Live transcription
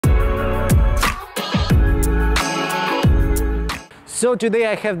So today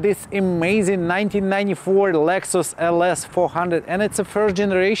I have this amazing 1994 Lexus LS400, and it's a first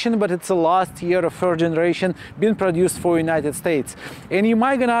generation, but it's the last year of first generation being produced for United States. And you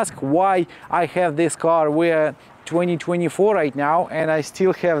might gonna ask why I have this car. We're 2024 right now, and I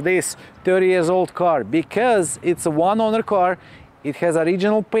still have this 30 years old car because it's a one owner car. It has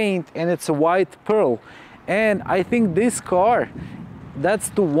original paint and it's a white pearl. And I think this car, that's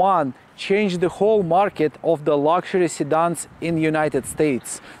the one changed the whole market of the luxury sedans in the United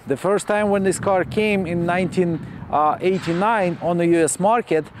States. The first time when this car came in 1989 on the US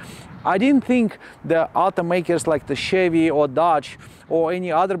market, I didn't think the automakers like the Chevy or Dodge or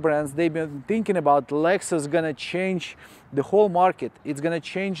any other brands, they've been thinking about Lexus gonna change the whole market. It's gonna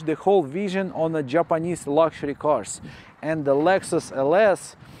change the whole vision on the Japanese luxury cars. And the Lexus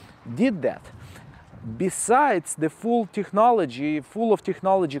LS did that. Besides the full of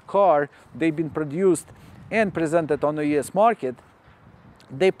technology car they've been produced and presented on the US market,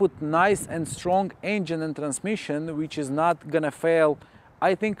 they put nice and strong engine and transmission, which is not gonna fail,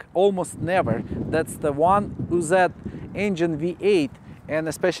 I think, almost never. That's the one UZ engine V8, and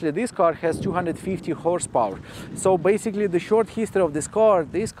especially this car has 250 horsepower. So basically the short history of this car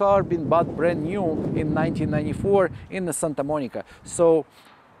been bought brand new in 1994 in the Santa Monica. So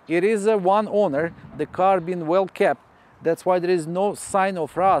it is a one owner, the car been well kept. That's why there is no sign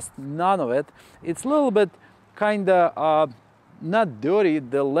of rust, none of it. It's a little bit kind of not dirty.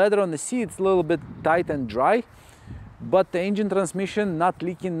 The leather on the seat's a little bit tight and dry, but the engine transmission not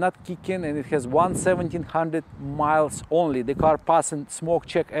leaking, not kicking, and it has 1,700 miles only. The car passing smoke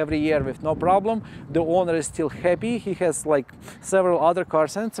check every year with no problem. The owner is still happy. He has like several other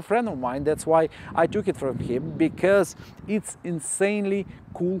cars, and it's a friend of mine. That's why I took it from him, because it's insanely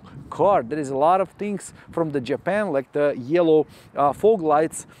cool car. There is a lot of things from the Japan, like the yellow fog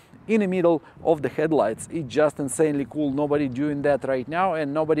lights in the middle of the headlights. It's just insanely cool. Nobody doing that right now,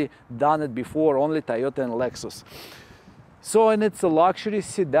 and nobody done it before, only Toyota and Lexus. So, and it's a luxury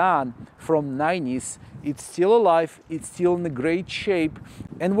sedan from 90s. It's still alive, it's still in a great shape.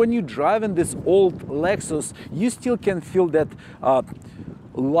 And when you drive in this old Lexus, you still can feel that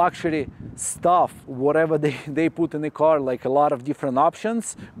luxury stuff, whatever they put in the car, like a lot of different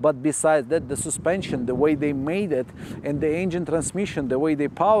options. But besides that, the suspension, the way they made it, and the engine transmission, the way they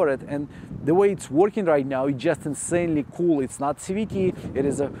power it, and the way it's working right now, it's just insanely cool. It's not CVT, it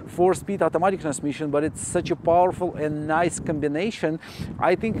is a 4-speed automatic transmission, but it's such a powerful and nice combination.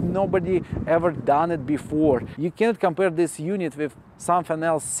 I think nobody ever done it before. You cannot compare this unit with something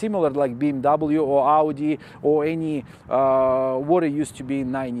else similar like BMW or Audi or any what it used to be in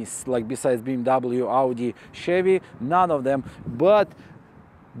 90s, like besides BMW, Audi, Chevy, none of them. But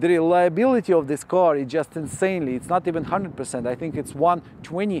the reliability of this car is just insanely. It's not even 100%. I think it's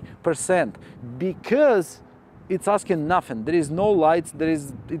 120%, because it's asking nothing. There is no lights.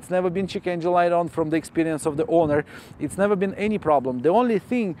 It's never been check engine light on from the experience of the owner. It's never been any problem. The only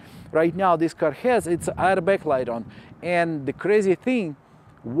thing right now this car has, it's an airbag light on. And the crazy thing,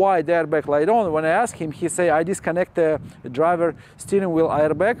 why the airbag light on, when I asked him, he said, I disconnect the driver steering wheel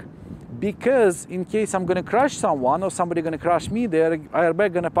airbag because in case I'm gonna crash someone or somebody gonna crash me, the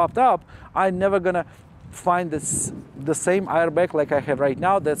airbag gonna pop up. I'm never gonna find the same airbag like I have right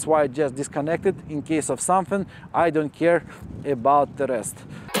now. That's why I just disconnected in case of something. I don't care about the rest.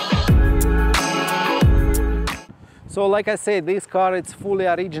 So like I said, this car, it's fully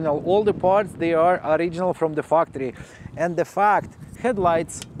original. All the parts, they are original from the factory. And the fact,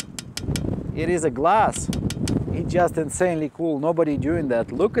 headlights, it is a glass. It's just insanely cool. Nobody doing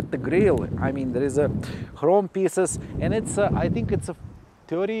that. Look at the grille. I mean, there is a chrome pieces, and it's I think it's a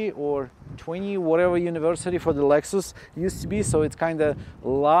 30 or 20 whatever anniversary for the Lexus used to be. So it's kind of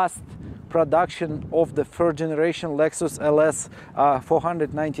last production of the third generation Lexus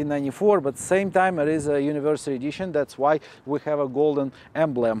LS400 1994, but same time it is a anniversary edition. That's why we have a golden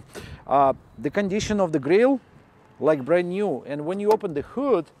emblem. The condition of the grille, like brand new. And when you open the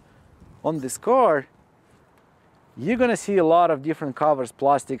hood on this car, you're gonna see a lot of different covers,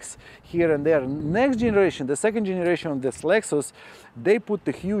 plastics here and there. Next generation, the second generation of this Lexus, they put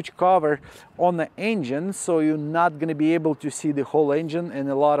the huge cover on the engine, so you're not gonna be able to see the whole engine and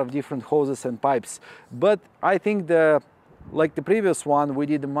a lot of different hoses and pipes. But I think like the previous one, we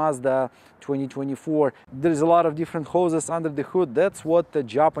did the Mazda 2024. There's a lot of different hoses under the hood. That's what the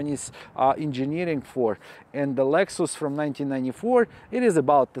Japanese engineering for. And the Lexus from 1994, it is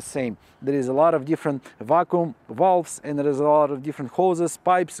about the same. There is a lot of different vacuum valves, and there is a lot of different hoses,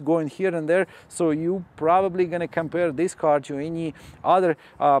 pipes going here and there. So you probably gonna compare this car to any other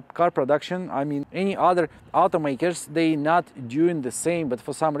car production. I mean, any other automakers, they not doing the same. But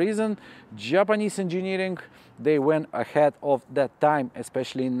for some reason, Japanese engineering, they went ahead of that time,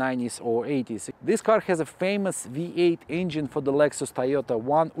 especially in 90s or 80s. This car has a famous V8 engine for the Lexus Toyota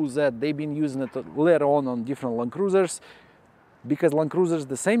 1UZ. They've been using it later on different Land Cruisers, because Land Cruisers,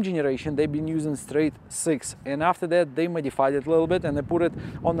 the same generation, they've been using straight 6, and after that they modified it a little bit and they put it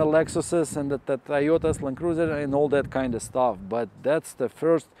on the Lexuses and the Toyotas, Land Cruiser and all that kind of stuff. But that's the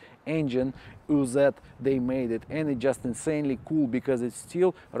first engine UZ they made it, and it's just insanely cool because it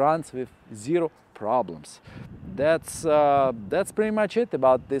still runs with zero problems. That's pretty much it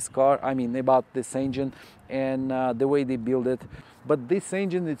about this car, I mean about this engine and the way they build it. But this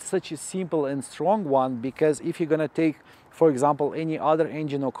engine is such a simple and strong one, because if you're gonna take, for example, any other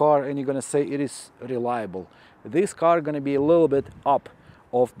engine or car and you're gonna say it is reliable, this car gonna be a little bit up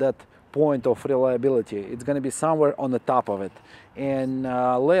of that point of reliability. It's gonna be somewhere on the top of it. And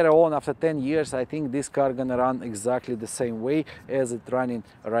later on, after 10 years, I think this car gonna run exactly the same way as it's running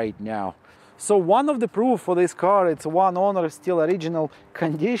right now. So one of the proof for this car, it's one owner, still original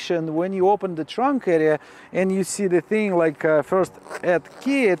condition. When you open the trunk area and you see the thing like first add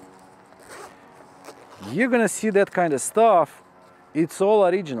kit, you're gonna see that kind of stuff. It's all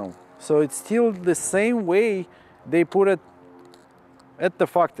original. So it's still the same way they put it at the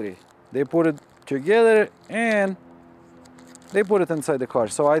factory. They put it together and they put it inside the car.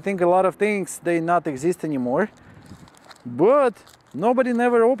 So I think a lot of things, they not exist anymore, but nobody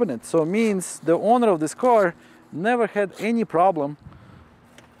never opened it. So it means the owner of this car never had any problem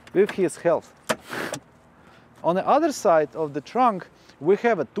with his health. On the other side of the trunk, we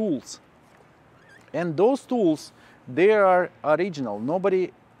have tools. And those tools, they are original.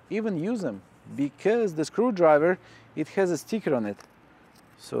 Nobody even use them, because the screwdriver, it has a sticker on it.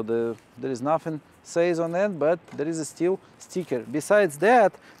 So there is nothing says on that, but there is a steel sticker. Besides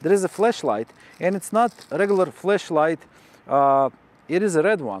that, there is a flashlight, and it's not a regular flashlight. It is a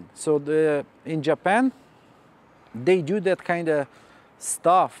red one. So in Japan, they do that kind of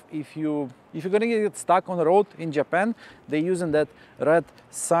stuff. If you're gonna get stuck on the road in Japan, they using that red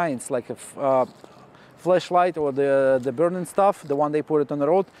signs, like a flashlight or the burning stuff, the one they put it on the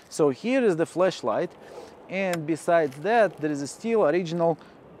road. So here is the flashlight, and besides that, there is a still original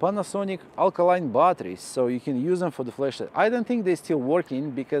Panasonic alkaline batteries, so you can use them for the flashlight. I don't think they're still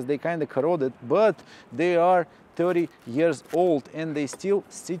working because they kind of corroded, but they are 30 years old and they still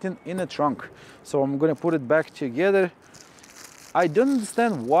sitting in a trunk. So I'm gonna put it back together. I don't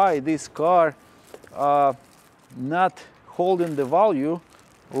understand why this car not holding the value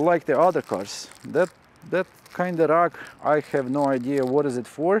like the other cars. That kind of rack, I have no idea what is it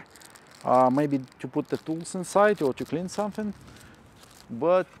for. Maybe to put the tools inside or to clean something,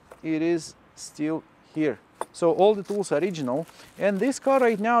 but it is still here. So all the tools are original, and this car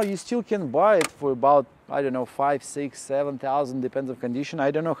right now you still can buy it for about, I don't know, 5, 6, 7,000, depends on condition.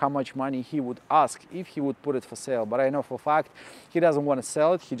 I don't know how much money he would ask if he would put it for sale, but I know for a fact he doesn't want to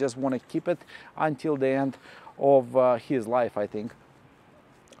sell it. He just want to keep it until the end of his life, I think.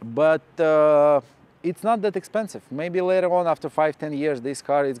 But it's not that expensive. Maybe later on, after 5, 10 years, this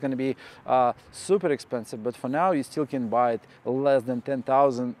car is going to be super expensive. But for now, you still can buy it less than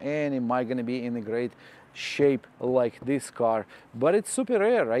 10,000, and it might going to be in a great shape like this car. But it's super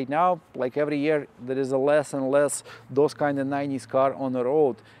rare right now. Like every year, there is a less and less those kind of 90s car on the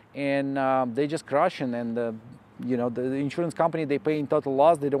road, and they just crushing. And you know, the insurance company, they pay in total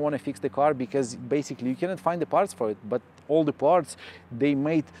loss. They don't want to fix the car because basically you cannot find the parts for it. But all the parts they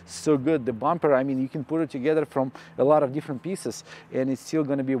made so good. The bumper, I mean, you can put it together from a lot of different pieces and it's still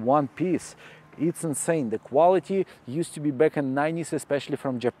going to be one piece. It's insane. The quality used to be back in the 90s, especially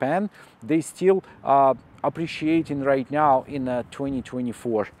from Japan. They still appreciating right now in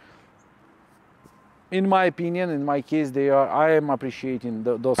 2024. In my opinion, in my case, I am appreciating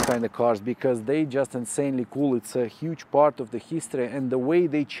those kind of cars because they just insanely cool. It's a huge part of the history, and the way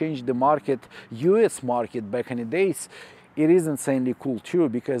they changed the market, US market back in the days, it is insanely cool too,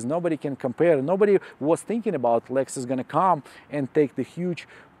 because nobody can compare. Nobody was thinking about Lexus gonna come and take the huge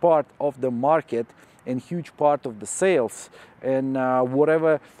part of the market and huge part of the sales, and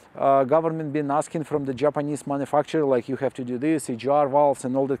whatever government been asking from the Japanese manufacturer, like you have to do this, EGR valves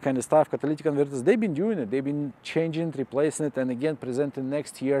and all that kind of stuff, catalytic converters, they've been doing it. They've been changing, replacing it, and again presenting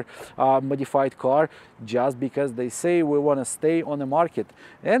next year modified car, just because they say we want to stay on the market.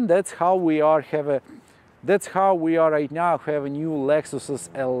 And that's how we are that's how we are right now, have a new Lexus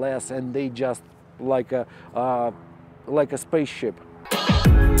LS, and they just like a spaceship.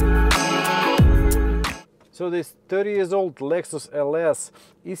 So this 30 years old Lexus LS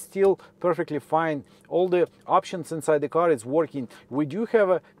is still perfectly fine. All the options inside the car is working. We do have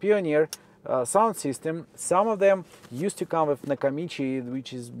a Pioneer sound system. Some of them used to come with Nakamichi,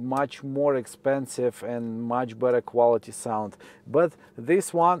 which is much more expensive and much better quality sound, but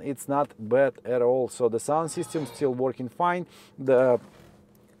this one, it's not bad at all. So the sound system still working fine.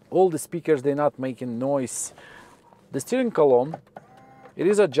 All the speakers, they're not making noise. The steering column, it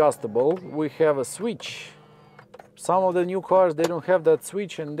is adjustable. We have a switch. Some of the new cars, they don't have that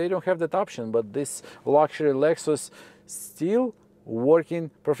switch and they don't have that option, but this luxury Lexus still working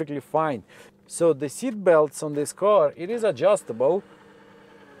perfectly fine. So the seat belts on this car, it is adjustable.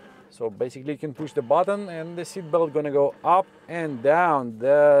 So basically you can push the button and the seat belt gonna go up and down.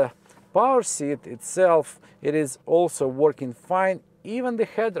 The power seat itself, it is also working fine. Even the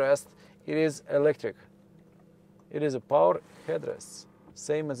headrest, it is electric. It is a power headrest,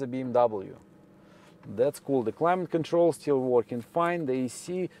 same as a BMW. That's cool. The climate control still working fine. The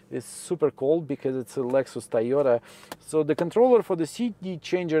AC is super cold because it's a Lexus Toyota. So the controller for the CD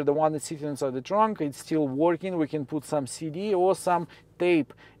changer, the one that's sitting inside the trunk, it's still working. We can put some CD or some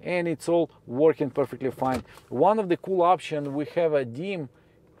tape and it's all working perfectly fine. One of the cool options, we have a dim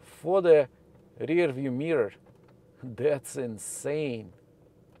for the rear view mirror. That's insane.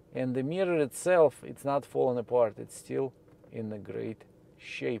 And the mirror itself, it's not falling apart. It's still in a great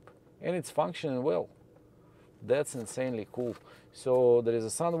shape. And it's functioning well. That's insanely cool. So there is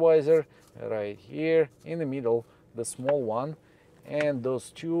a sun visor right here in the middle, the small one, and those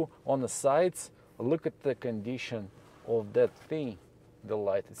two on the sides. Look at the condition of that thing. The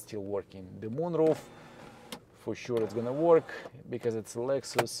light is still working. The moonroof, for sure it's gonna work because it's a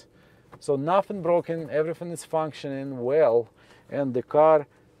Lexus. So nothing broken, everything is functioning well, and the car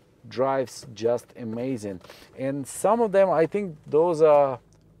drives just amazing. And some of them, I think those are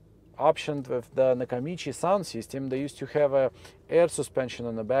options with the Nakamichi sound system. They used to have a air suspension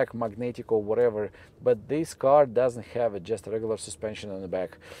on the back, magnetic or whatever, but this car doesn't have it, just a regular suspension on the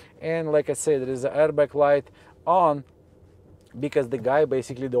back. And like I said, there is an airbag light on because the guy,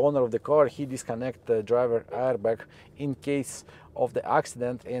 basically the owner of the car, he disconnect the driver airbag in case of the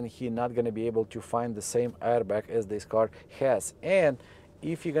accident, and he not going to be able to find the same airbag as this car has. And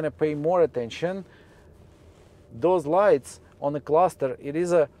if you're going to pay more attention, those lights on the cluster, it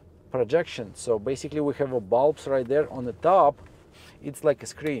is a projection. So basically we have a bulbs right there on the top. It's like a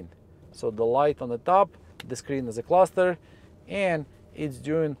screen. So the light on the top, the screen is a cluster, and it's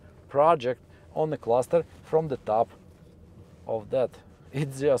doing project on the cluster from the top of that.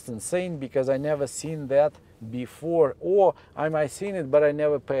 It's just insane because I never seen that before, or I might seen it but I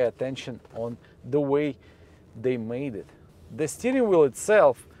never pay attention on the way they made it. The steering wheel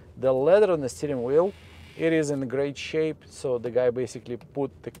itself, the leather on the steering wheel, it is in great shape. So the guy basically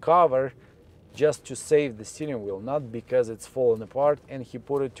put the cover just to save the steering wheel, not because it's fallen apart and he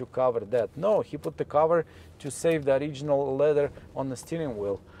put it to cover that. No, he put the cover to save the original leather on the steering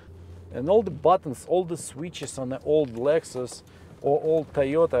wheel. And all the buttons, all the switches on the old Lexus or old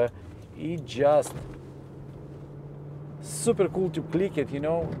Toyota, it just super cool to click it, you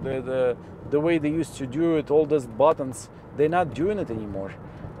know, the way they used to do it, all those buttons, they're not doing it anymore.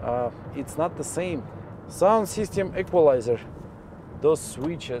 It's not the same. Sound system, equalizer, those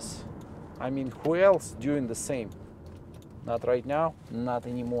switches, I mean, who else doing the same? Not right now, not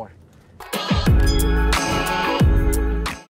anymore.